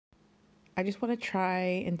I just want to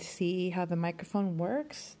try and see how the microphone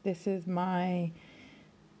works. This is my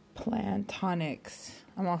Plantonics.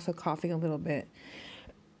 I'm also coughing a little bit.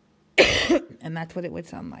 And that's what it would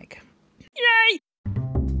sound like. Yay!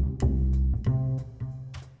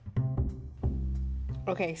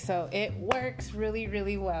 Okay, so it works really,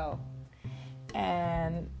 really well.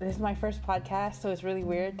 And this is my first podcast, so it's really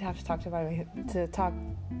weird to have to talk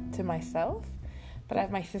to myself. But I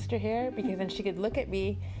have my sister here because then she could look at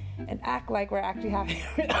me and act like we're actually having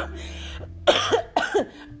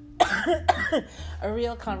a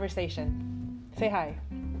real conversation. Say hi.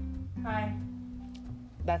 Hi.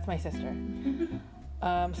 That's my sister.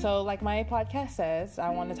 So like my podcast says, I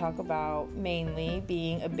want to talk about mainly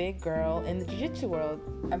being a big girl in the jiu-jitsu world,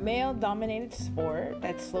 a male-dominated sport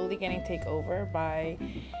that's slowly getting taken over by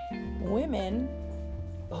women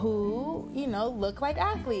who, look like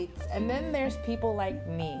athletes. And then there's people like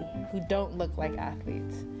me who don't look like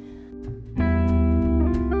athletes. I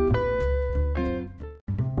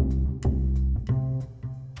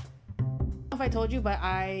don't know if I told you, but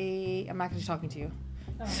I'm actually talking to you.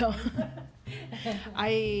 Oh. So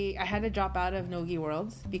I had to drop out of Nogi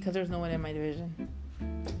Worlds because there's no one in my division.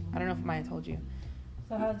 I don't know if Maya told you.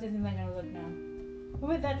 So how's Disneyland gonna look now? Oh,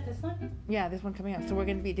 wait, that's this one? Yeah, this one coming up. So we're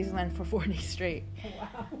gonna be at Disneyland for 4 days straight.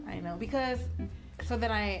 Wow. I know, because so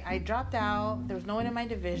then I dropped out. There was no one in my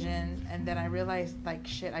division, and then I realized like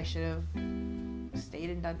shit, I should have stayed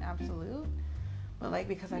and done absolute. But like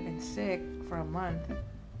because I've been sick for a month,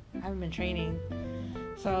 I haven't been training.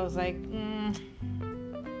 So I was like,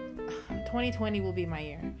 2020 will be my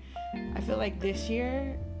year. I feel like this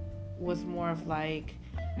year was more of like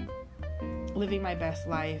living my best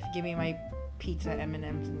life, giving my pizza,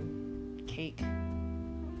 M&Ms, and cake,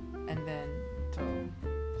 and then so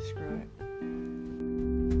screw it.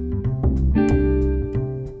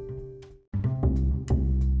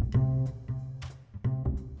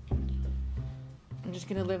 I'm just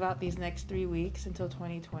gonna live out these next 3 weeks until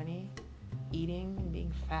 2020, eating and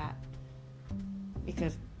being fat,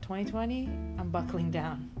 because 2020, I'm buckling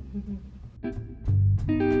down.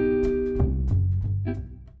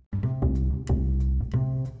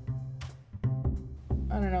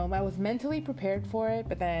 I don't know, I was mentally prepared for it,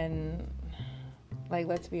 but then, like,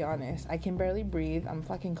 let's be honest, I can barely breathe. I'm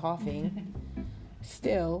fucking coughing.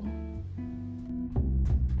 Still.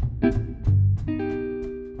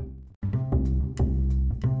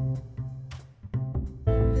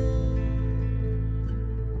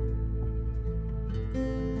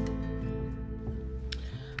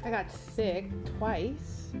 I got sick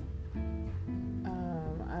twice.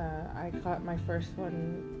 I caught my first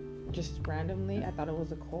one just randomly. I thought it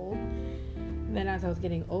was a cold. And then as I was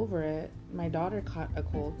getting over it, my daughter caught a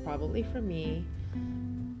cold, probably from me.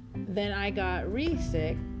 Then I got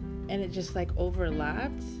re-sick, and it just like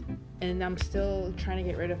overlapped. And I'm still trying to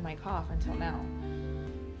get rid of my cough until now.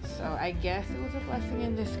 So I guess it was a blessing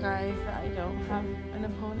in disguise that I don't have an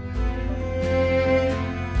opponent.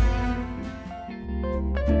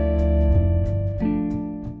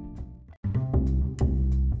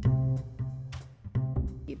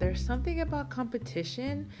 There's something about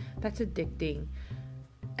competition that's addicting.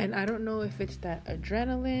 And I don't know if it's that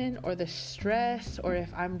adrenaline or the stress, or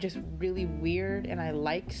if I'm just really weird and I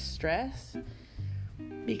like stress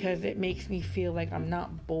because it makes me feel like I'm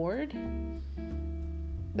not bored.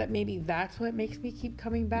 That maybe that's what makes me keep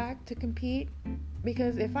coming back to compete.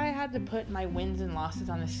 Because if I had to put my wins and losses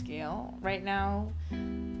on a scale, right now,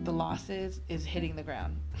 the losses is hitting the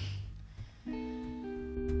ground.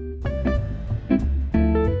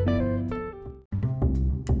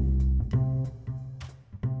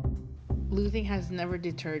 Losing has never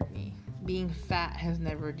deterred me. Being fat has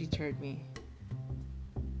never deterred me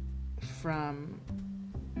from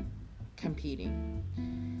competing.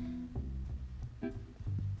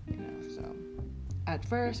 So at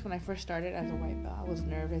first, when I first started as a white belt, I was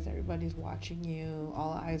nervous. Everybody's watching you.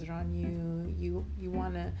 All eyes are on you. You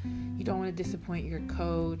don't want to disappoint your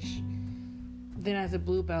coach. Then as a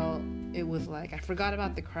blue belt, it was like I forgot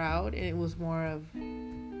about the crowd, and it was more of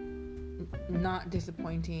not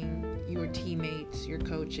disappointing your teammates, your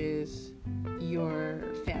coaches, your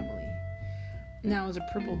family. Now as a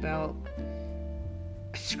purple belt,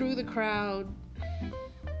 screw the crowd.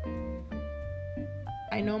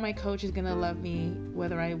 I know my coach is gonna love me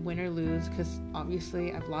whether I win or lose, because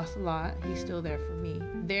obviously I've lost a lot. He's still there for me.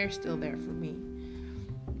 They're still there for me.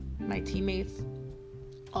 My teammates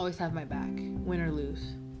always have my back, win or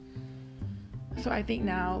lose. So I think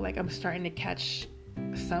now, like, I'm starting to catch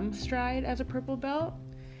some stride as a purple belt.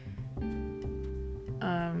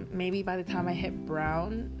 Maybe by the time I hit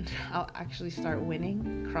brown, I'll actually start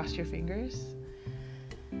winning. Cross your fingers.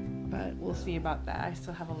 but we'll see about that. I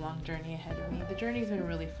still have a long journey ahead of me. The journey's been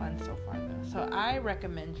really fun so far though. So I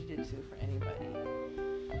recommend jiu-jitsu for anybody.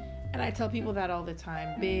 And I tell people that all the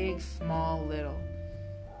time, big, small, little.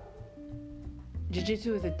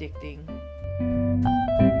 Jiu-jitsu is addicting.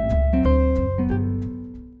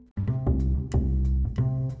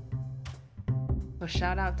 So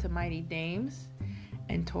shout out to Mighty Dames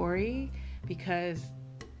and Tori, because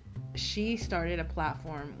she started a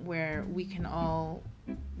platform where we can all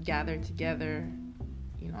gather together,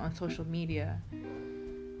 on social media,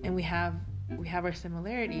 and we have our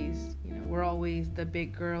similarities. We're always the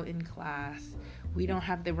big girl in class. We don't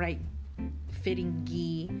have the right fitting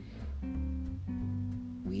gi.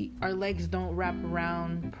 Our legs don't wrap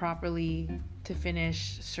around properly to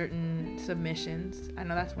finish certain submissions. I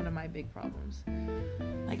know that's one of my big problems.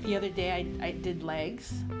 Like the other day I did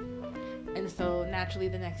legs, and so naturally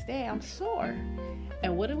the next day I'm sore.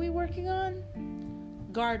 And what are we working on?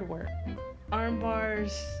 Guard work, arm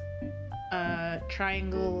bars,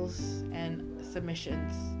 triangles, and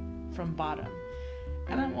submissions from bottom.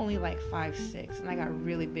 And I'm only like 5'6", and I got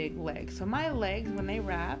really big legs. So my legs, when they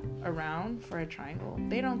wrap around for a triangle,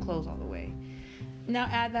 they don't close all the way. Now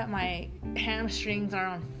add that my hamstrings are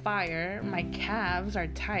on fire, my calves are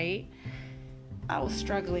tight. I was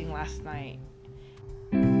struggling last night.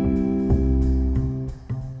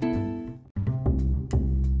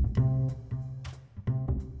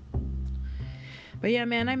 But yeah,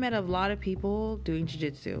 man, I met a lot of people doing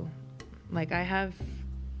jiu-jitsu. Like, I have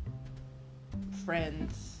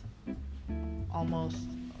friends almost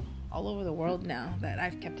all over the world now that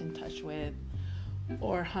I've kept in touch with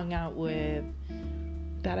or hung out with,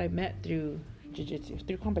 that I met through jiu-jitsu,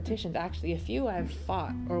 through competitions. Actually, a few I've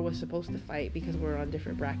fought or was supposed to fight because we're on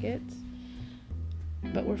different brackets.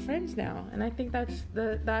 But we're friends now, and I think that's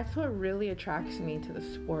what really attracts me to the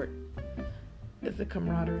sport, is the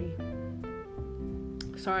camaraderie.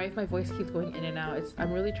 Sorry if my voice keeps going in and out.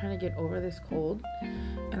 I'm really trying to get over this cold,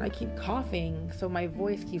 and I keep coughing, so my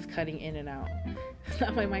voice keeps cutting in and out. It's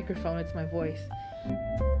not my microphone, it's my voice.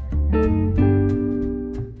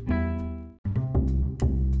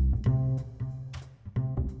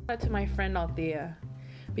 Shout out to my friend Althea,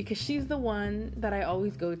 because she's the one that I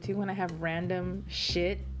always go to when I have random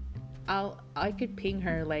shit. I could ping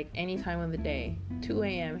her like any time of the day, 2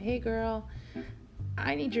 a.m. Hey girl,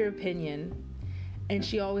 I need your opinion. And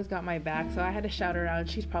she always got my back, so I had to shout her out.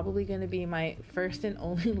 She's probably going to be my first and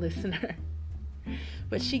only listener,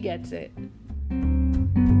 but she gets it.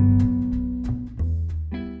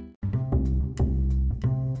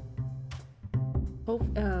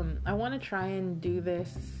 I want to try and do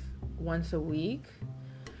this once a week,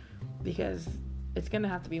 because it's going to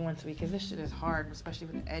have to be once a week, because this shit is hard, especially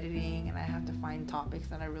with the editing, and I have to find topics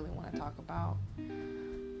that I really want to talk about,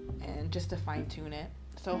 and just to fine tune it.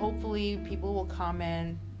 So hopefully people will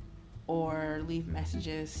comment or leave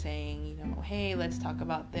messages saying, hey, let's talk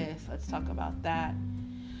about this, let's talk about that.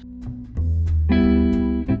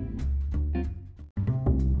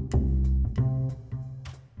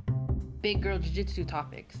 Big girl jiu-jitsu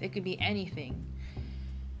topics. It could be anything.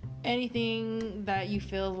 Anything that you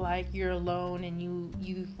feel like you're alone and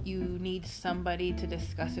you need somebody to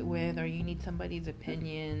discuss it with, or you need somebody's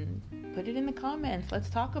opinion, put it in the comments. Let's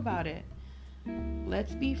talk about it.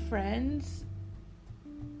 Let's be friends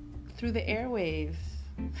through the airwaves.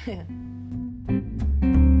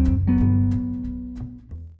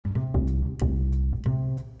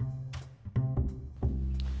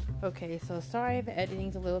 Okay, so sorry if the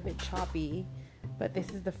editing's a little bit choppy, but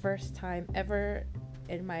this is the first time ever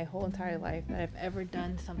in my whole entire life that I've ever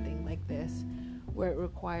done something like this, where it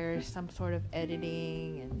requires some sort of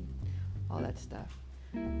editing and all that stuff.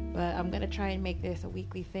 But I'm going to try and make this a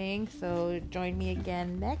weekly thing, so join me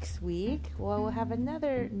again next week. Well, we'll have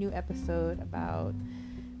another new episode about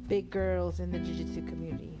big girls in the jiu-jitsu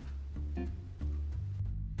community.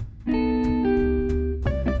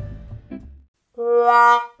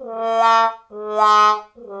 La la la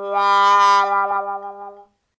la.